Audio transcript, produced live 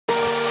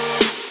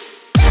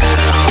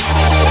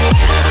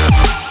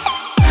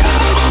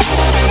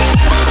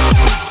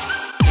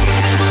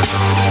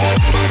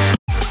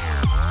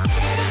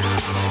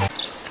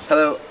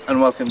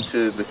welcome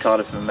to the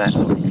Cardiff and Met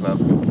Hockey Club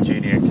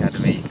Junior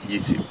Academy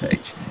YouTube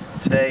page.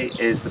 Today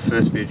is the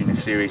first video in a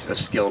series of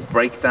skill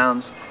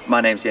breakdowns.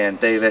 My name's Darren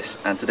Davis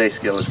and today's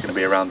skill is going to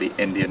be around the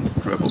Indian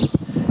Dribble.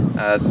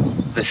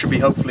 There should be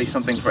hopefully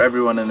something for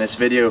everyone in this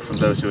video, from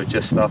those who are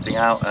just starting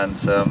out, and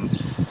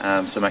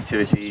some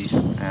activities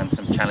and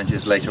some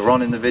challenges later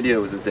on in the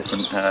video with the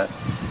different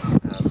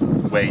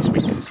ways we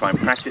can try and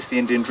practice the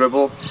Indian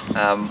Dribble.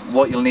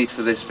 What you'll need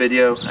for this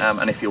video,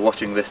 and if you're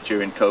watching this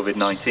during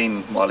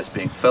COVID-19 while it's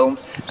being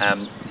filmed,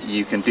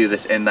 you can do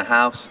this in the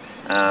house.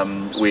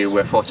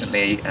 We're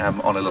fortunately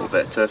on a little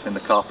bit of turf in the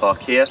car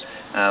park here,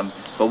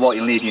 but what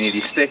you need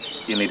your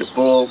stick, you need a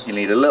ball, you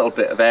need a little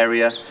bit of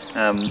area.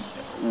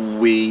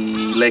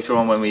 Later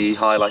on, when we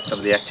highlight some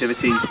of the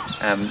activities,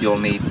 you'll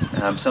need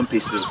some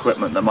pieces of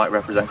equipment that might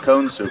represent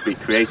cones, so be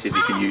creative.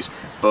 You can use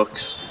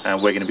books,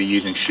 and we're going to be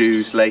using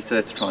shoes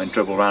later to try and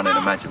dribble around and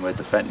imagine we're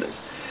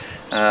defenders.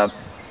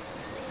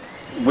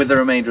 With the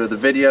remainder of the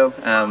video,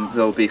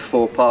 there'll be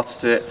 4 parts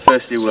to it.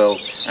 Firstly, we'll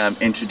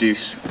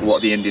introduce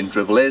what the Indian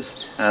Dribble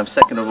is.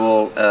 Second of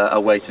all,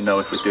 a way to know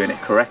if we're doing it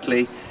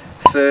correctly.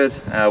 Third,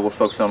 we'll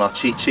focus on our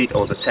cheat sheet,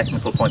 or the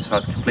technical points of how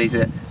to complete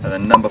it. And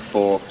then number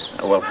 4,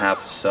 we'll have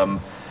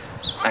some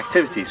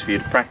activities for you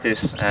to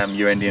practice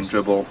your Indian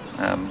Dribble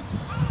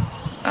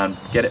and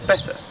get it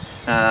better.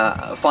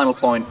 A final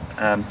point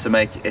to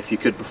make, if you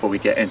could, before we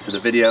get into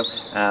the video,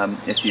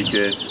 if you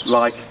could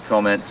like,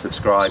 comment,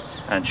 subscribe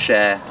and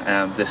share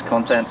this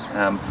content,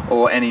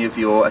 or any of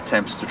your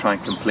attempts to try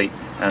and complete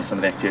some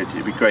of the activities.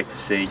 It'd be great to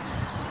see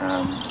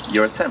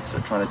your attempts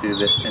at trying to do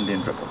this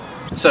Indian Dribble.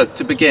 So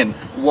to begin,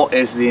 what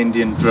is the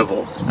Indian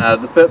Dribble?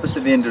 The purpose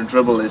of the Indian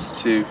Dribble is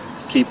to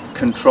keep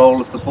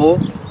control of the ball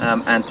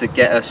and to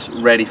get us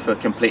ready for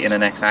completing the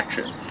next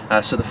action.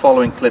 So the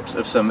following clips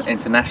of some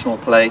international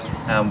play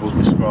will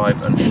describe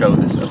and show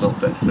this a little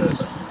bit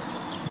further.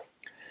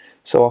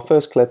 So our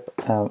first clip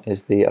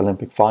is the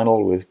Olympic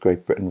final with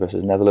Great Britain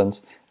versus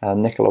Netherlands.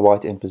 Nicola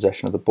White in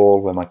possession of the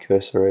ball where my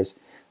cursor is,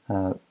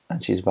 and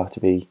she's about to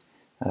be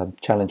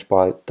challenged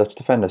by Dutch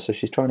defenders. So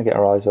she's trying to get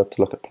her eyes up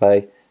to look at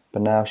play,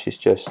 but now she's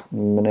just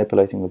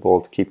manipulating the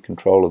ball to keep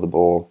control of the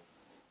ball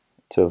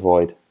to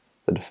avoid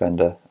the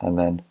defender, and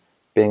then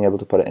being able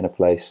to put it in a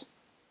place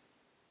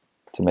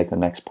to make the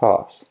next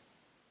pass.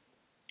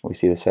 We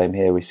see the same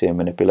here. We see a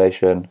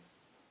manipulation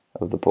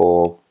of the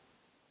ball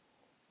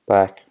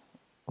back,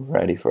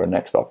 ready for a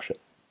next option.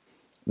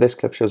 This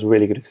clip shows a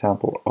really good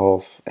example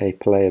of a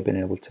player being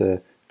able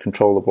to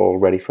control the ball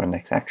ready for a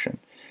next action.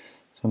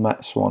 So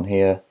Matt Swan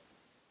here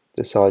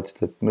decides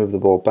to move the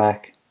ball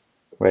back,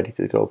 ready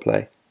to go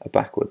play a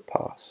backward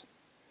pass.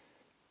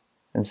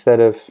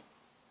 Instead of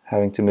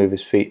having to move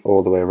his feet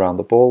all the way around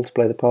the ball to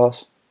play the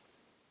pass,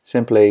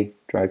 simply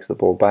drags the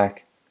ball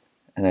back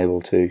and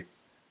able to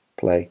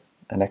play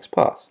a next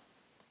pass.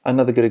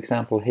 Another good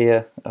example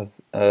here of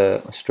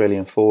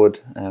Australian forward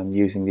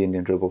using the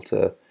Indian Dribble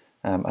to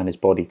and his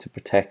body to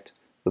protect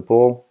the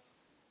ball.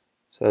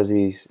 So as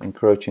he's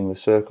encroaching the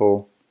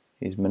circle,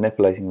 he's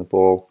manipulating the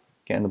ball,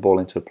 getting the ball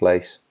into a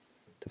place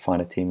to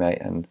find a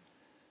teammate and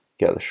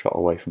get the shot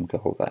away from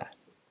goal there.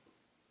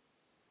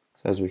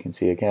 So as we can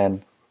see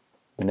again,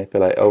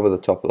 manipulate over the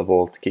top of the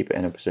ball to keep it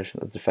in a position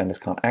that the defenders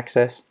can't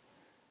access,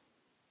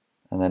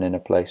 and then in a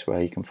place where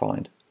he can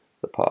find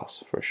the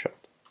pass for a shot.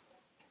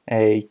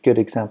 A good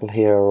example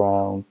here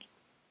around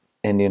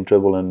Indian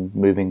Dribble and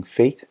moving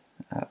feet.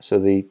 So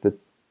the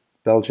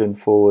Belgian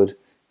forward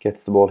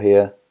gets the ball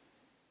here,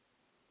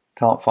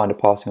 can't find a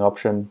passing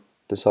option,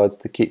 decides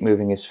to keep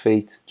moving his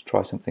feet to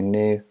try something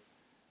new,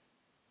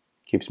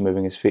 keeps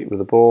moving his feet with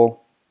the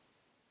ball,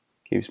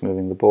 keeps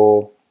moving the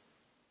ball,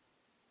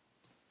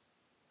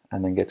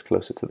 and then gets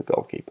closer to the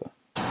goalkeeper.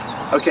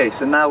 Okay,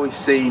 so now we've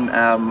seen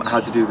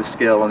how to do the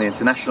skill on the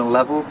international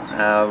level.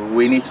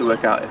 We need to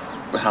work out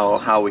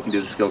how we can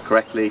do the skill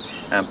correctly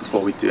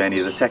before we do any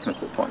of the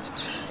technical points.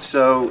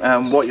 So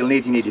what you'll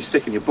need your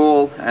stick and your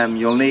ball.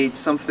 You'll need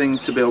something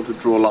to be able to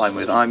draw a line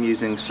with. I'm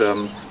using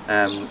some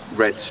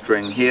red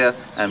string here.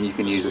 You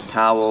can use a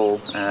towel,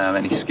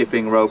 any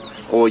skipping rope,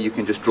 or you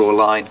can just draw a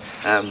line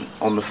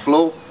on the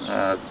floor,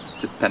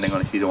 depending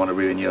on if you don't want to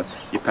ruin your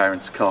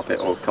parents' carpet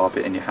or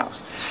carpet in your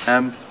house.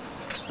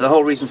 The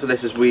whole reason for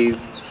this is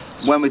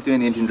when we're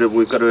doing the Indian Dribble,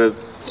 we've got to,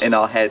 in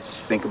our heads,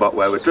 think about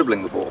where we're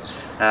dribbling the ball.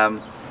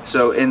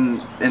 So in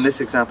this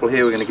example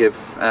here, we're going to give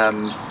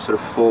sort of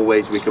 4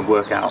 ways we can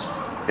work out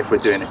if we're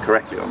doing it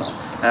correctly or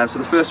not. So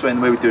the first way, and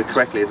the way we do it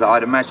correctly, is that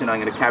I'd imagine I'm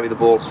going to carry the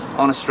ball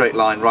on a straight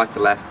line, right to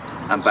left,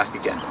 and back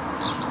again.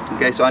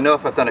 Okay, so I know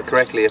if I've done it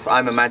correctly if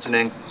I'm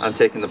imagining I'm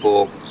taking the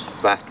ball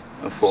back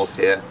and forth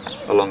here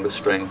along the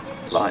string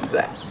line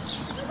there.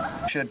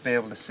 You should be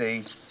able to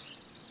see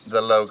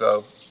the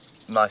logo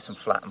nice and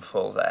flat and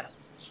full there.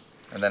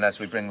 And then as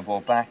we bring the ball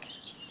back,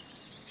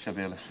 should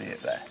be able to see it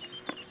there.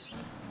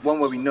 One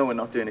way we know we're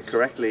not doing it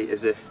correctly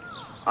is if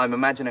I'm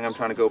imagining I'm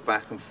trying to go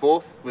back and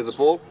forth with the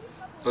ball,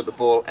 but the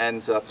ball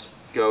ends up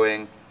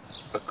going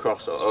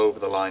across or over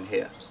the line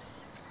here.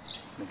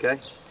 Okay?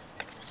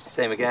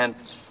 Same again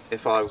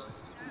if I'm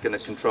going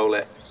to control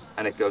it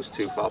and it goes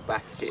too far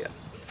back here.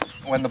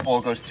 when the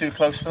ball goes too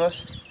close to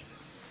us,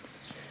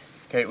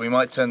 okay, we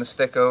might turn the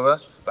stick over,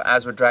 but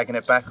as we're dragging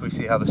it back, we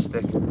see how the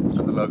stick and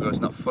the logo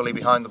is not fully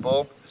behind the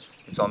ball.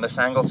 It's on this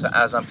angle, so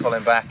as I'm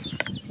pulling back,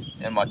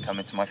 it might come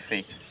into my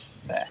feet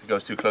there. If it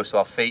goes too close to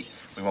our feet,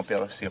 we won't be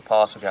able to see a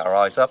pass or get our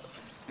eyes up.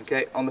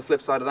 Okay, on the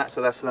flip side of that,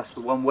 so that's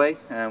the one way,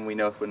 and we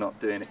know if we're not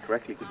doing it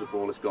correctly because the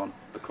ball has gone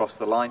across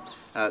the line.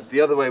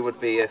 The other way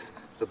would be if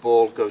the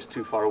ball goes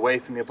too far away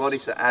from your body,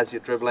 so as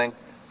you're dribbling,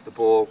 the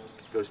ball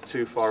goes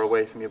too far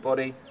away from your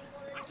body,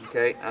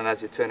 okay, and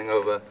as you're turning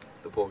over,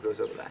 the ball goes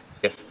over there.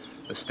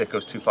 If the stick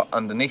goes too far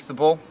underneath the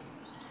ball,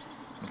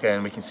 okay,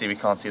 and we can see we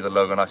can't see the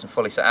logo nice and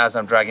fully, so as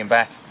I'm dragging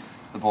back,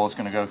 the ball's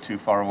going to go too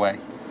far away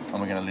and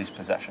we're going to lose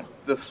possession.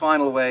 The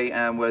final way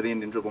where the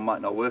Indian dribble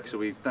might not work, so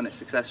we've done it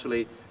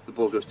successfully, the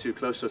ball goes too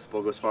close to us, the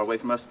ball goes far away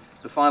from us.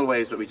 The final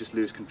way is that we just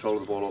lose control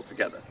of the ball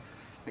altogether.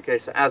 Okay,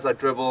 so as I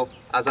dribble,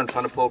 as I'm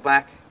trying to pull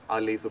back, I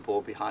leave the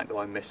ball behind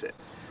or I miss it.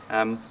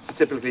 So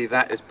typically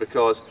that is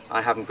because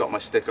I haven't got my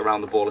stick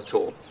around the ball at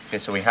all. Okay,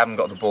 so we haven't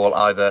got the ball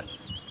either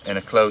in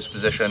a closed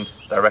position,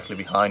 directly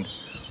behind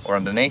or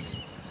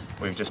underneath.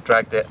 We've just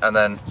dragged it and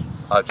then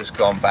I've just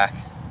gone back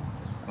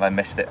and I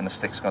missed it and the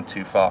stick's gone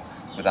too far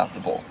without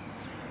the ball.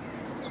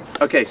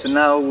 Okay, so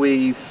now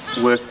we've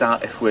worked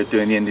out if we're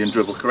doing the Indian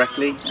dribble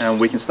correctly, and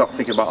we can start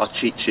thinking about our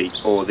cheat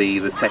sheet or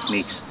the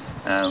techniques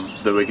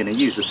that we're going to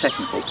use, the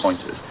technical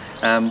pointers.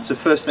 So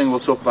first thing we'll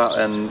talk about,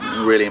 and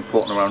really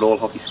important around all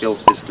hockey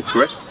skills, is the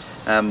grip.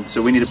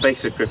 So we need a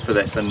basic grip for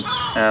this, and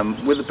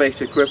with the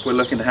basic grip we're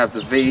looking to have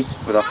the V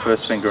with our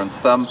first finger and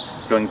thumb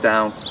going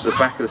down the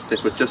back of the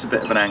stick with just a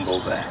bit of an angle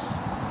there.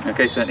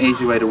 Okay, so an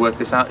easy way to work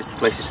this out is to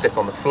place your stick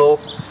on the floor,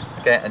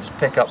 okay, and just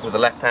pick up with the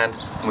left hand,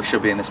 and we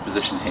should be in this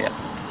position here.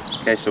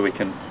 Okay, so we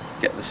can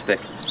get the stick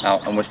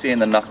out, and we're seeing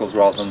the knuckles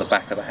rather than the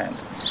back of the hand.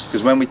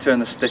 Because when we turn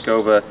the stick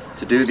over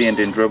to do the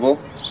Indian dribble,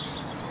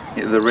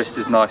 the wrist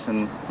is nice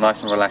and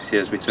relaxed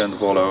here as we turn the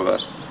ball over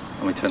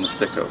and we turn the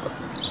stick over.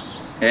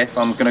 Okay, if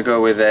I'm going to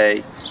go with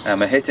a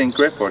hitting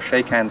grip or a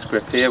shake hands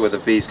grip here, where the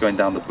V is going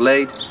down the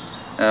blade,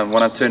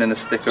 when I'm turning the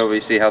stick over,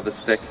 you see how the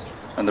stick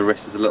and the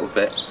wrist is a little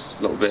bit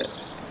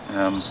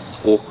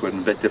awkward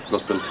and a bit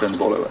difficult to turn the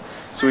ball over.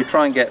 So we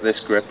try and get this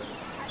grip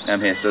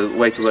here. So the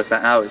way to work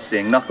that out is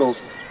seeing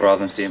knuckles rather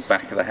than seeing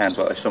back of the hand.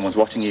 But if someone's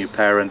watching you,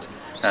 parent,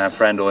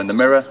 friend, or in the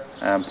mirror,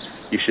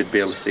 you should be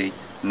able to see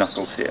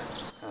knuckles here.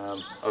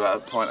 A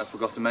point I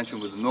forgot to mention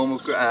with the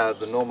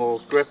normal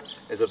grip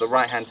is that the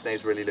right hand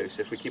stays really loose.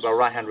 If we keep our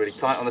right hand really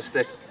tight on the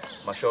stick,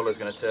 my shoulder is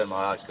going to turn, my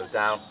eyes go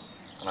down,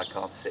 and I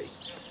can't see.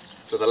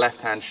 So the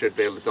left hand should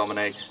be able to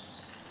dominate,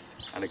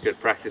 and a good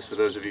practice for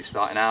those of you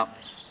starting out,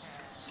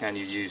 can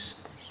you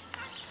use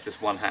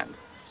just one hand?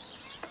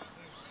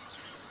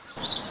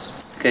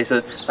 Okay,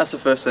 so that's the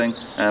first thing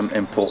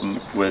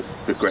important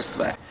with the grip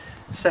there.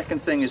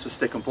 Second thing is the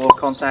stick and ball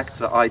contact.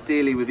 So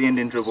ideally with the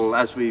Indian dribble,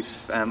 as we've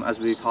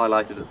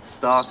highlighted at the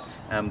start,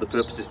 the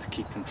purpose is to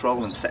keep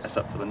control and set us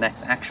up for the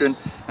next action.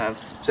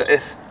 So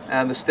if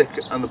the stick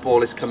and the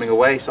ball is coming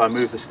away, so I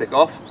move the stick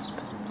off,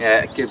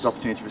 it gives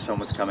opportunity for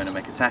someone to come in and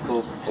make a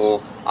tackle,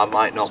 or I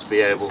might not be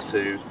able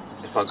to,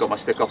 if I've got my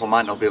stick off, I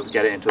might not be able to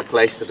get it into a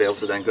place to be able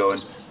to then go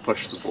and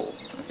push the ball,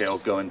 okay, or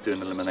go and do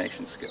an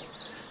elimination skill.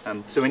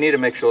 So we need to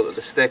make sure that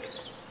the stick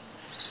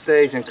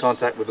stays in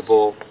contact with the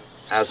ball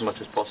as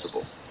much as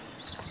possible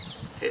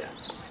here.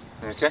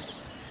 Okay.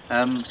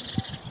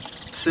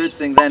 Third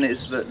thing then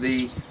is that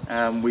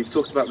we've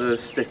talked about the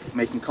stick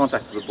making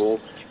contact with the ball.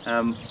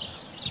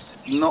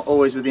 Not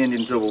always with the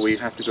Indian dribble we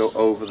have to go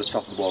over the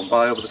top of the ball. And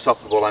by over the top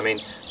of the ball I mean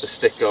the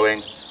stick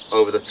going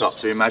over the top.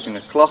 So imagine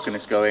a clock and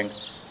it's going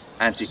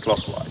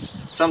anti-clockwise.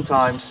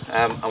 Sometimes,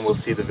 and we'll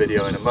see the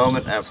video in a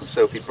moment from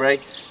Sophie Bray,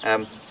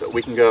 that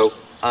we can go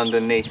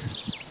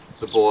underneath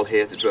the ball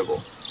here to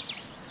dribble.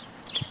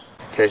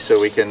 Okay,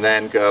 so we can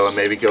then go and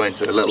maybe go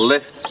into a little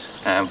lift,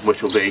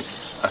 which will be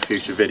a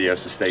future video,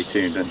 so stay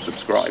tuned and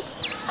subscribe.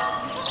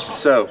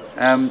 So,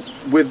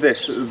 with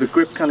this, the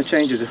grip kind of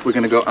changes if we're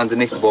going to go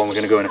underneath the ball and we're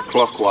going to go in a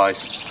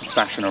clockwise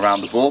fashion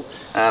around the ball.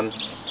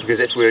 Because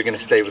if we're going to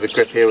stay with the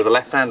grip here with the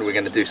left hand, we're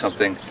going to do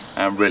something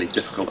really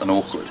difficult and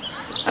awkward.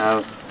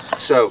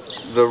 So,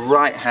 the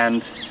right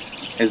hand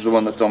is the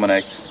one that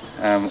dominates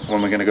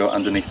when we're going to go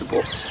underneath the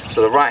ball.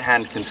 So the right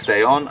hand can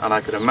stay on, and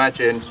I could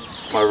imagine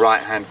my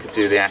right hand could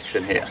do the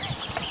action here.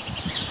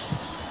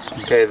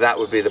 Okay, that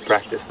would be the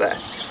practice there.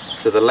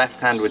 So the left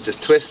hand would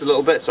just twist a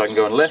little bit so I can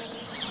go and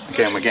lift.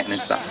 Okay, and we're getting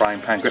into that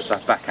frying pan grip,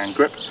 that backhand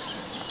grip.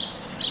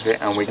 Okay,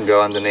 and we can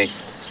go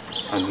underneath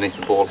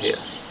the ball here.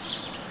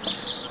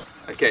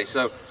 Okay,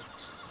 so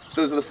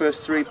those are the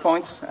first 3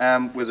 points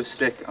with the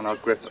stick and our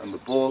grip and the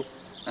ball.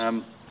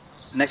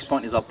 Next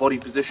point is our body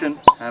position.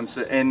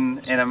 So in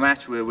a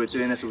match where we're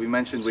doing this, as we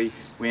mentioned, we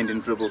Indian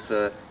dribble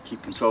to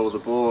keep control of the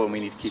ball, and we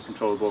need to keep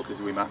control of the ball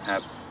because we might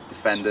have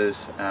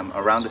defenders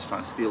around us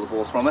trying to steal the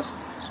ball from us.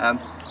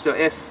 So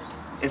if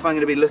I'm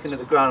going to be looking at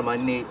the ground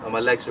and my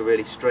legs are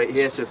really straight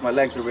here, so if my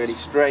legs are really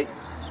straight,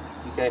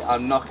 okay,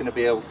 I'm not going to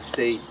be able to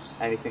see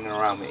anything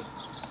around me.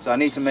 So I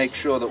need to make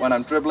sure that when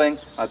I'm dribbling,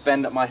 I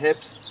bend at my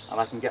hips and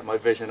I can get my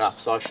vision up.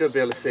 So I should be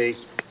able to see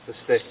the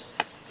stick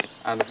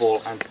and the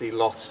ball and see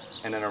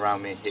lots in and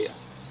around me here.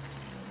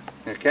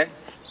 Okay,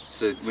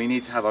 so we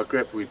need to have our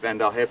grip, we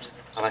bend our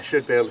hips, and I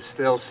should be able to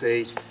still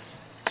see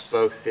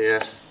both here.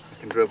 I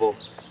can dribble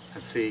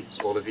and see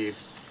all of you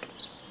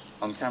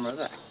on camera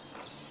there.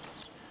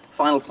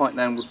 Final point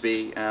then would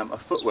be a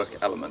footwork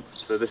element.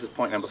 So this is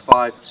point number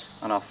 5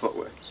 on our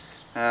footwork.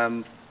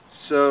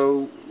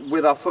 So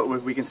with our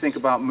footwork we can think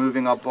about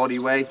moving our body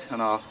weight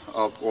and all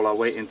our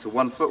weight into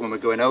one foot when we're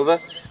going over.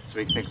 So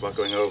we can think about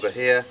going over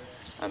here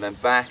and then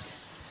back.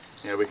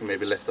 You know, we can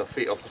maybe lift our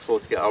feet off the floor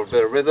to get our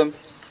bit of rhythm.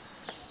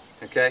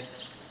 Okay.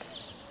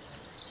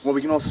 What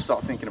we can also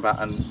start thinking about,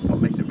 and what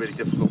makes it really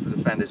difficult for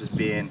defenders, is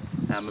being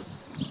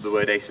the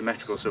word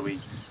asymmetrical. So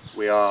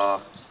we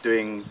are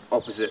doing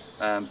opposite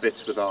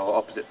bits with our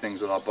opposite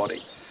things with our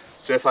body.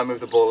 So if I move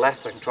the ball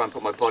left, I can try and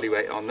put my body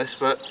weight on this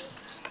foot,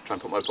 try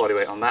and put my body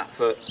weight on that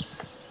foot,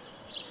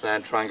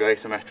 then try and go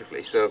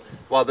asymmetrically. So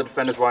while the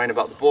defender's worrying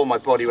about the ball, my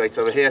body weight's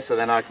over here, so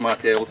then I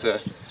might be able to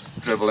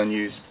dribble and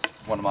use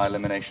one of my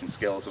elimination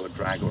skills, or a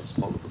drag or a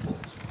pull of the ball.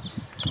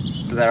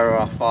 So there are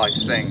our 5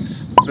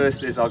 things.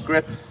 First is our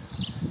grip,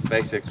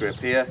 basic grip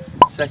here.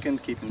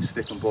 Second, keeping the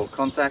stick and ball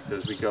contact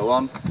as we go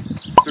on.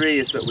 3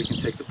 is that we can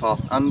take the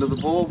path under the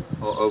ball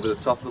or over the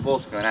top of the ball,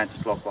 so going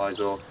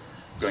anti-clockwise or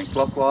going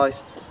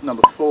clockwise.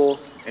 Number 4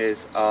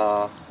 is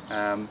our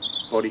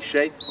body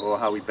shape, or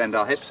how we bend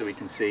our hips so we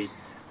can see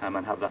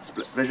and have that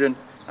split vision.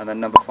 And then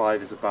number 5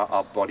 is about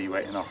our body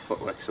weight and our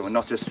footwork. So we're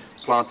not just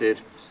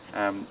planted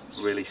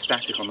really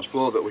static on the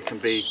floor, but we can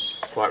be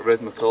quite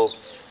rhythmical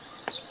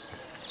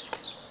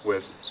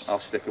with our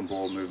stick and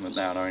ball movement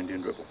there on our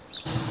Indian dribble.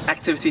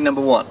 Activity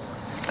number 1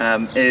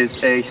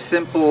 is a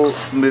simple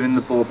moving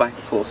the ball back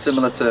and forth,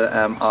 similar to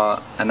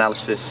our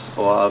analysis,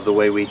 or the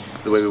way we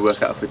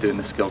work out if we're doing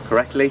the skill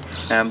correctly.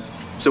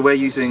 So we're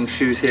using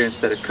shoes here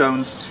instead of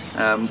cones.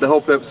 The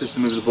whole purpose is to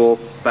move the ball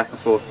back and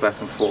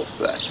forth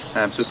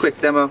there. So quick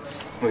demo,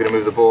 we're going to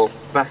move the ball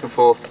back and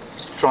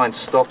forth, try and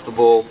stop the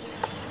ball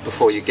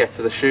before you get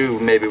to the shoe.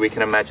 Maybe we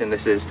can imagine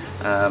this is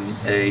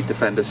a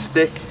defender's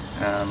stick,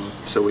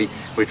 so we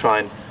try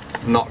and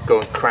not go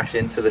and crash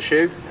into the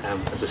shoe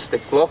as a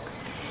stick block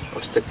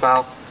or stick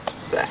foul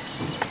there.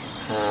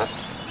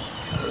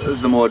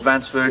 The more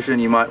advanced version,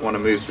 you might want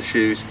to move the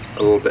shoes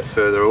a little bit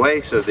further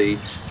away, so the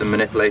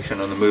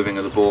manipulation and the moving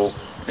of the ball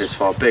is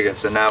far bigger.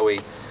 So now we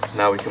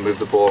can move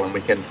the ball and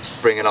we can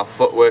bring in our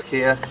footwork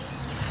here.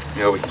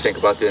 You know, we can think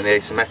about doing the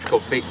asymmetrical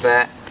feet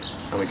there,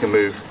 and we can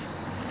move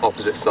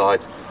opposite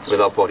sides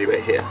with our body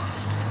weight here.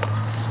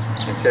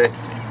 Okay.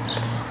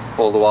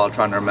 All the while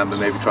trying to remember,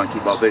 maybe try and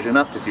keep our vision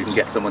up. If you can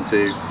get someone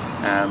to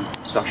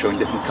start showing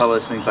different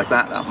colours, things like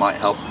that, that might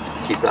help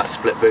keep that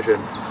split vision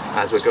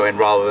as we're going,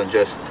 rather than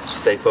just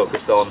stay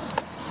focused on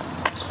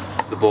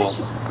the ball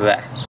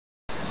there.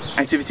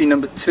 Activity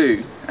number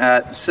 2,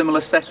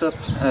 similar setup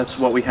to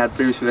what we had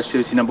previously with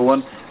activity number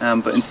 1,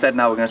 but instead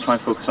now we're going to try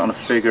and focus on a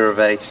figure of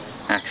 8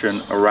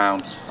 action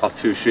around our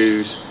 2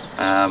 shoes,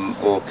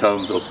 or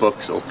cones or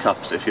books or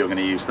cups if you're going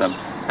to use them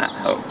at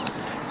home.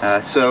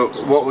 So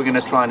what we're going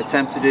to try and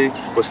attempt to do,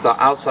 we'll start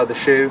outside the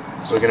shoe,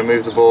 we're going to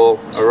move the ball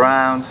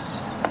around,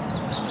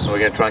 and we're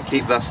going to try and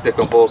keep that stick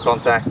on ball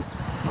contact,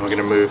 and we're going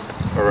to move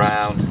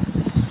around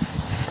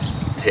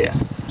here.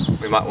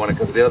 We might want to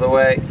go the other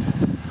way,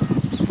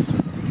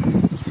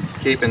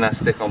 keeping that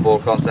stick on ball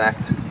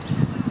contact.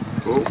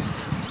 Ooh.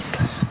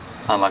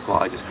 Unlike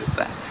what I just did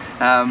there.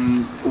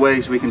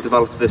 Ways we can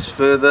develop this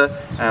further,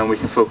 and we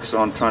can focus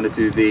on trying to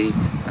do the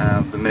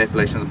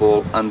manipulation of the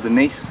ball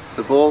underneath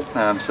the ball,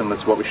 similar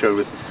to what we showed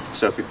with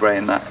Sophie Bray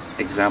in that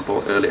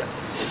example earlier.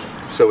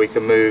 So we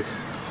can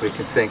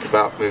think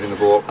about moving the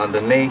ball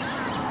underneath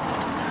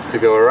to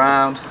go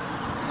around,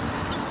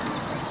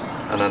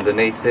 and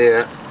underneath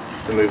here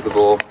to move the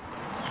ball.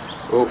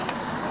 Ooh,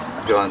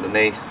 go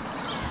underneath,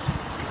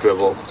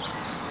 dribble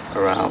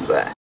around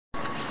there.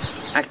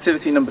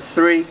 Activity number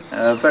 3,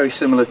 very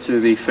similar to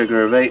the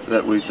figure of 8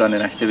 that we've done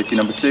in activity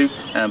number 2,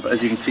 but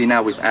as you can see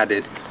now we've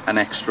added an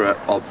extra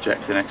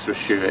object, an extra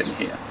shoe in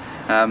here.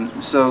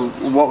 So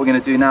what we're going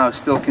to do now is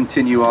still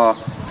continue our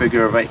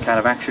figure of 8 kind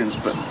of actions,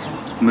 but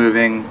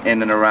moving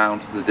in and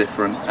around the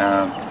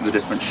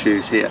different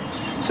shoes here.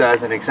 So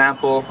as an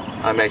example,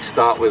 I may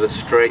start with a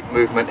straight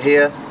movement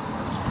here,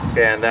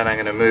 okay, and then I'm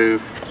going to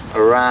move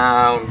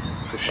around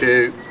the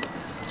shoe.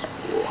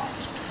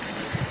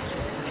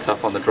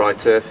 Tough on the dry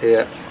turf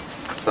here,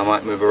 so I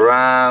might move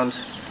around,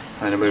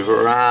 I'm going to move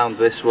around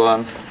this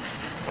one,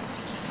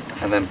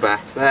 and then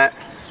back there.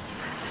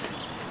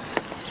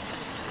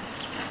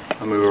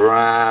 I move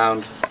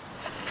around,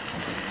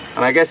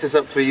 and I guess it's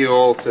up for you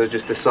all to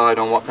just decide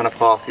on what kind of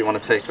path you want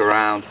to take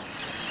around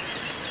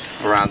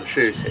the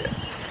shoes here.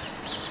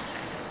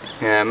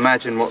 Yeah,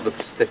 imagine what the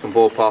stick and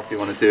ball path you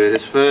want to do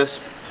is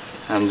first,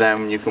 and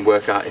then you can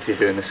work out if you're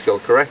doing the skill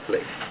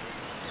correctly.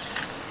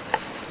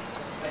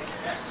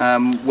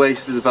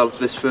 Ways to develop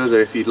this further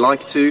if you'd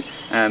like to,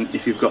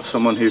 if you've got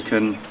someone who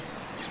can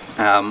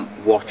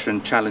watch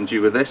and challenge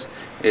you with this,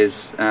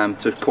 is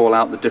to call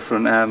out the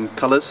different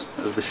colours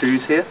of the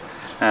shoes here.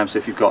 So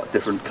if you've got a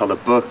different colour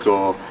book,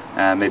 or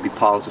maybe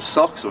piles of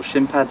socks or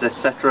shin pads,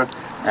 etc.,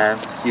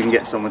 you can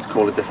get someone to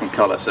call a different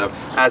colour. So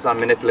as I'm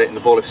manipulating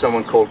the ball, if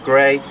someone called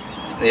grey,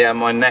 yeah,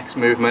 my next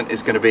movement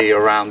is going to be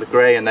around the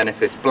grey, and then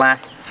if it's black,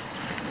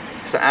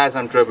 so as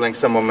I'm dribbling,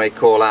 someone may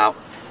call out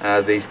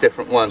these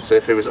different ones. So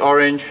if it was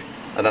orange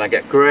and then I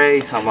get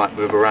grey, I might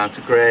move around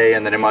to grey,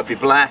 and then it might be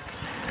black.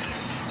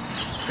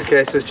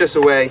 Okay, so it's just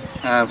a way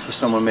for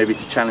someone maybe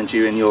to challenge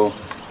you in your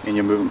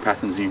movement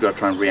patterns, and you've got to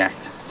try and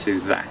react to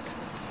that.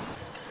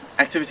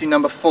 Activity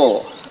number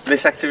 4.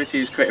 This activity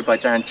was created by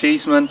Darren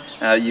Cheesman.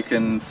 You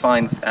can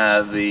find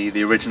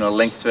the original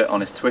link to it on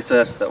his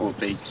Twitter that will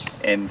be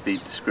in the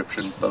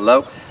description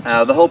below.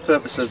 The whole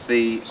purpose of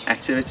the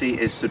activity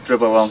is to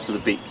dribble along to the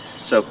beat.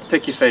 So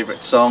pick your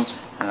favourite song,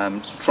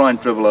 try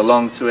and dribble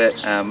along to it,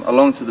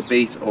 along to the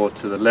beat or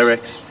to the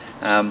lyrics.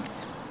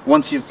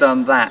 Once you've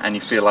done that and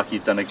you feel like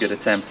you've done a good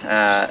attempt,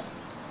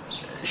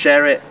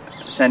 share it,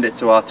 send it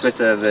to our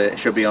Twitter that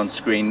should be on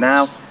screen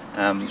now,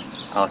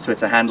 our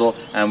Twitter handle,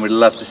 and we'd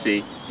love to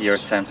see your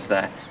attempts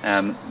there.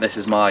 This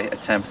is my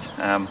attempt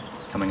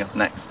coming up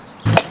next.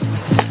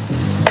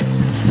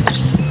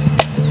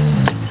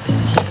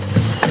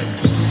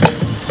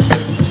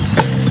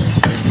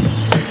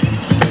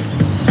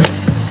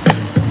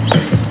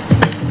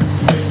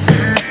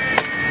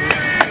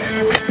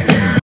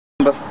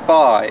 Number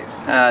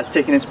 5,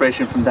 taking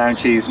inspiration from Darren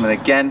Cheesman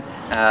again.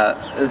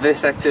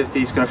 This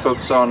activity is going to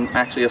focus on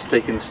actually us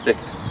taking the stick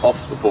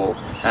off the ball.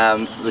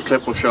 The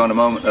clip will show in a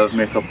moment of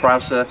Mirko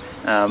Prouser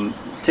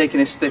taking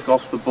his stick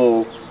off the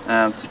ball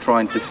to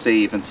try and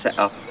deceive and set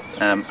up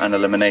an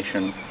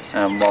elimination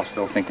while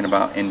still thinking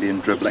about Indian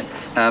dribbling.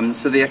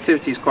 So the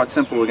activity is quite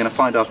simple. We're going to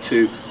find our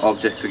 2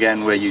 objects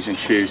again. We're using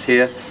shoes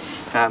here.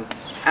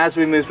 As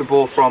we move the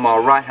ball from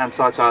our right hand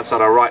side, so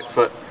outside our right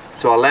foot,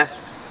 to our left,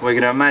 we're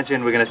going to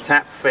imagine we're going to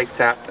tap, fake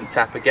tap, and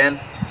tap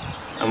again.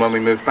 And when we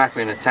move back,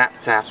 we're going to tap,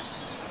 tap,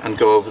 and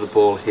go over the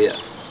ball here.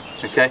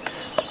 Okay?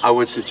 I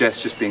would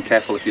suggest just being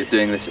careful if you're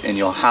doing this in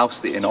your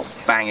house that you're not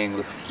banging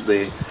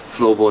the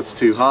floorboards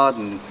too hard,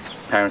 and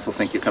parents will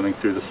think you're coming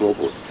through the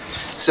floorboards.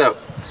 So,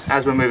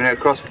 as we're moving it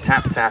across, we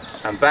tap, tap,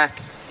 and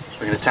back.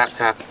 We're going to tap,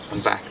 tap,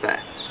 and back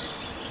there.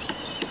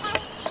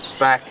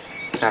 Back,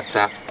 tap,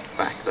 tap,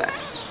 back there.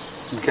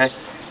 Okay?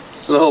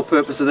 So the whole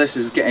purpose of this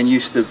is getting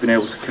used to being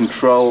able to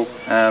control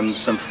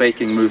some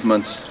faking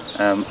movements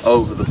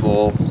over the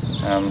ball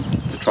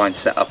to try and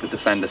set up a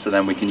defender, so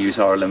then we can use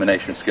our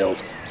elimination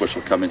skills, which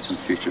will come in some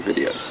future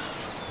videos.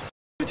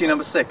 Activity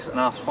number 6, and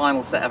our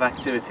final set of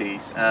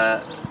activities.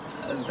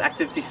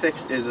 Activity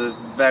 6 is a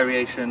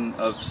variation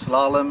of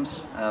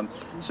slaloms.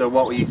 So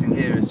what we're using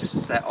here is just a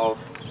set of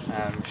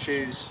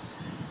shoes.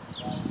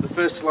 The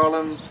first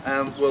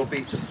slalom will be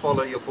to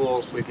follow your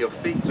ball with your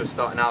feet, so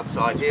starting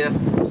outside here,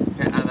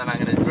 and then I'm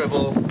going to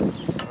dribble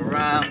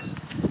around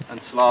and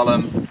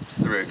slalom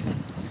through.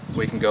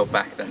 We can go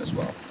back then as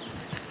well.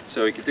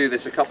 So we could do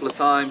this a couple of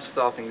times,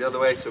 starting the other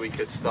way. So we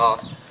could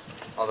start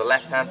on the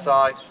left hand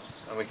side,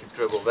 and we could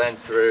dribble then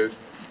through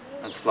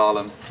and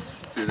slalom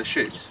through the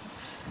shoes.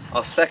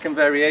 Our second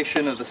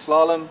variation of the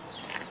slalom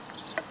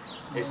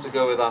is to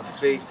go with our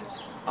feet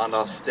and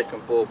our stick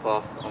and ball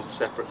path on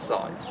separate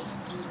sides.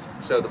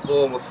 So the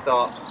ball will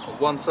start on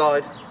one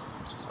side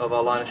of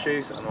our line of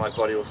shoes, and my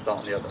body will start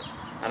on the other.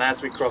 And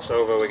as we cross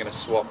over, we're going to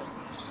swap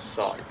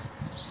sides.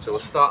 So we'll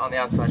start on the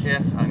outside here.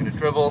 I'm going to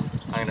dribble,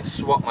 I'm going to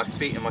swap my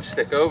feet and my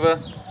stick over,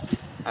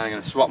 and I'm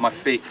going to swap my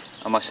feet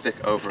and my stick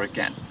over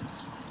again.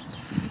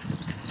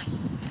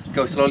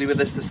 Go slowly with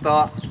this to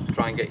start,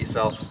 try and get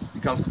yourself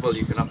comfortable.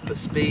 You can up the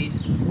speed,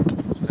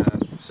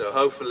 so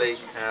hopefully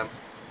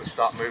we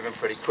start moving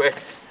pretty quick,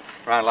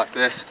 around like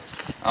this,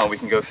 and we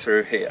can go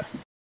through here.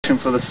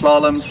 For the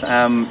slaloms,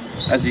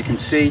 as you can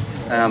see,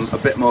 a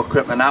bit more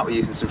equipment out. We're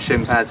using some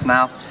shin pads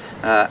now.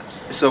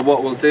 So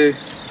what we'll do,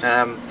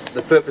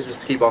 the purpose is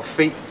to keep our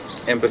feet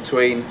in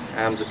between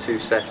the 2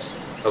 sets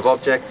of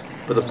objects,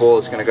 but the ball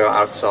is going to go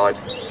outside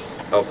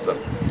of them.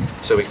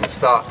 So we can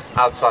start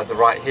outside the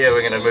right here,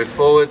 we're going to move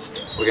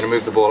forwards, we're going to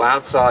move the ball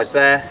outside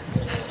there,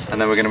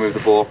 and then we're going to move the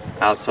ball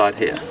outside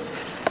here.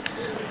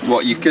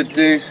 What you could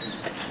do,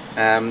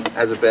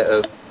 as a bit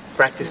of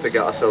practice to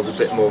get ourselves a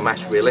bit more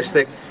match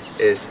realistic,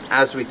 is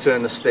as we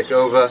turn the stick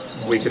over,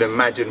 we could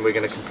imagine we're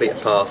going to complete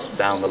a pass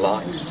down the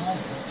line.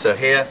 So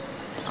here,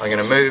 I'm going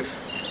to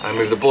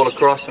move the ball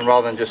across, and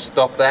rather than just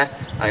stop there,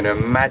 I'm going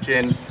to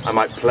imagine I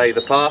might play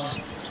the pass,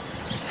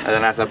 and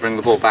then as I bring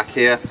the ball back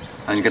here,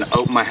 I'm going to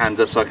open my hands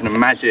up so I can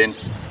imagine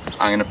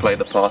I'm going to play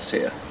the pass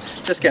here.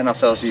 Just getting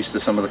ourselves used to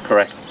some of the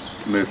correct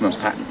movement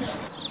patterns.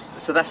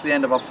 So that's the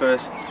end of our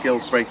first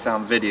skills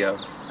breakdown video.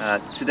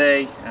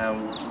 Today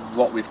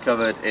what we've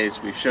covered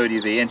is we've showed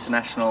you the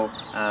international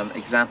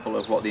example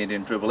of what the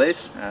Indian Dribble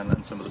is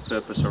and some of the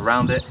purpose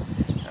around it.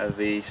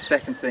 The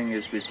second thing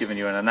is we've given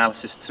you an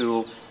analysis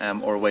tool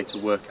or a way to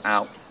work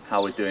out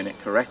how we're doing it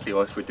correctly,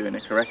 or if we're doing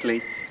it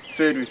correctly.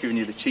 Third, we've given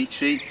you the cheat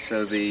sheet,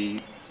 so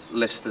the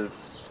list of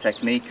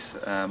techniques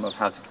of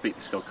how to complete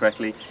the skill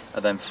correctly.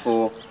 And then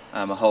 4,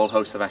 a whole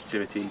host of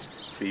activities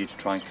for you to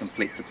try and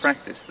complete to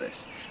practice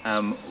this.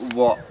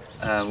 What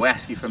we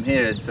ask you from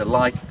here is to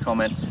like,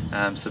 comment,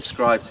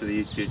 subscribe to the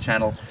YouTube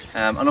channel,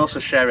 and also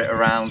share it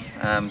around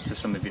to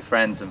some of your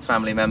friends and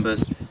family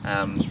members,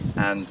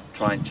 and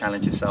try and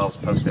challenge yourselves,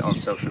 post it on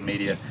social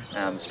media,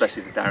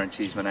 especially the Darren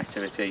Cheesman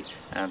activity,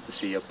 to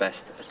see your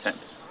best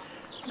attempts.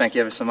 Thank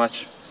you ever so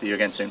much. See you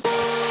again soon.